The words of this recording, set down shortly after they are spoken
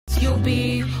you'll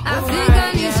be alright. I think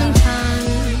I need some time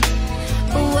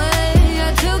away.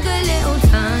 I took a little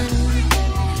time.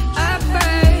 I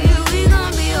pray we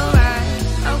gon' be alright.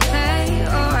 Okay,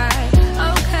 alright,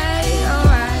 okay,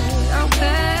 alright,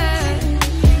 okay.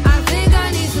 I think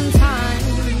I need some time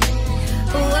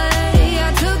away.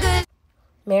 I took a...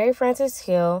 Mary Frances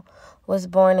Hill was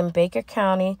born in Baker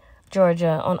County,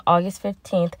 Georgia on August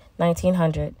 15th,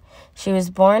 1900. She was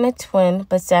born a twin,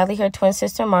 but sadly her twin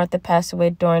sister Martha passed away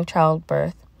during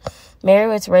childbirth. Mary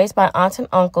was raised by aunts and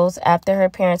uncles after her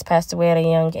parents passed away at a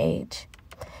young age.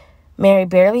 Mary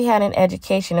barely had an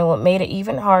education, and what made it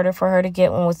even harder for her to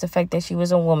get one was the fact that she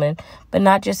was a woman, but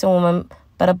not just a woman,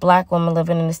 but a black woman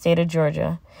living in the state of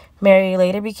Georgia. Mary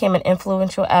later became an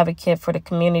influential advocate for the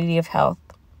community of health.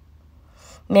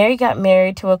 Mary got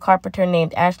married to a carpenter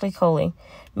named Ashley Coley.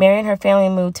 Mary and her family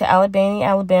moved to Albany,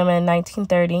 Alabama in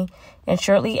 1930, and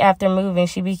shortly after moving,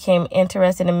 she became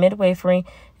interested in midwifery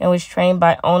and was trained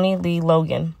by Oni Lee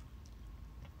Logan.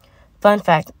 Fun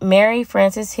fact, Mary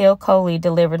Frances Hill Coley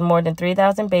delivered more than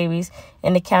 3,000 babies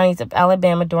in the counties of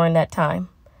Alabama during that time.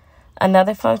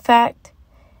 Another fun fact,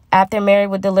 after Mary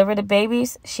would deliver the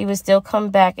babies, she would still come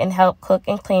back and help cook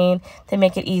and clean to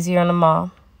make it easier on the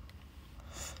mom.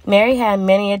 Mary had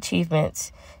many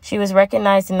achievements. She was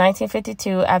recognized in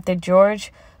 1952 after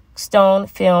George Stoney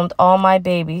filmed All My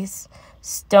Babies.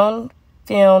 Stone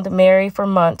filmed Mary for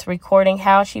months, recording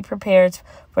how she prepares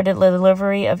for the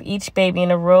delivery of each baby in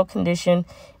a rural condition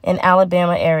in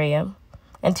Alabama area.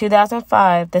 In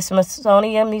 2005, the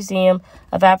Smithsonian Museum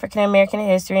of African American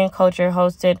History and Culture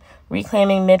hosted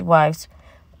Reclaiming Midwives,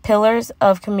 Pillars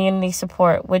of Community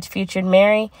Support, which featured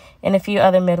Mary and a few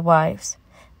other midwives.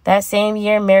 That same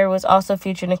year, Mary was also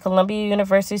featured in Columbia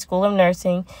University School of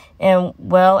Nursing and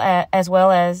as well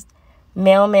as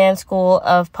Mailman School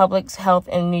of Public Health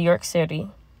in New York City.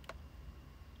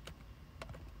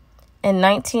 In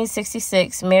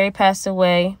 1966, Mary passed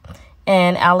away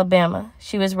in Alabama.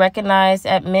 She was recognized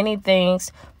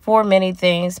for many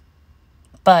things,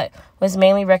 but was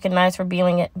mainly recognized for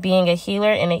being a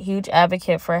healer and a huge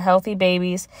advocate for healthy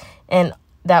babies, and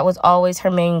that was always her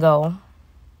main goal.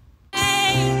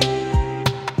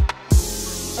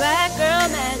 Black girl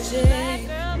magic,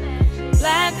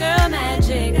 black girl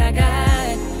magic, I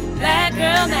got black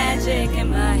girl magic in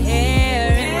my head.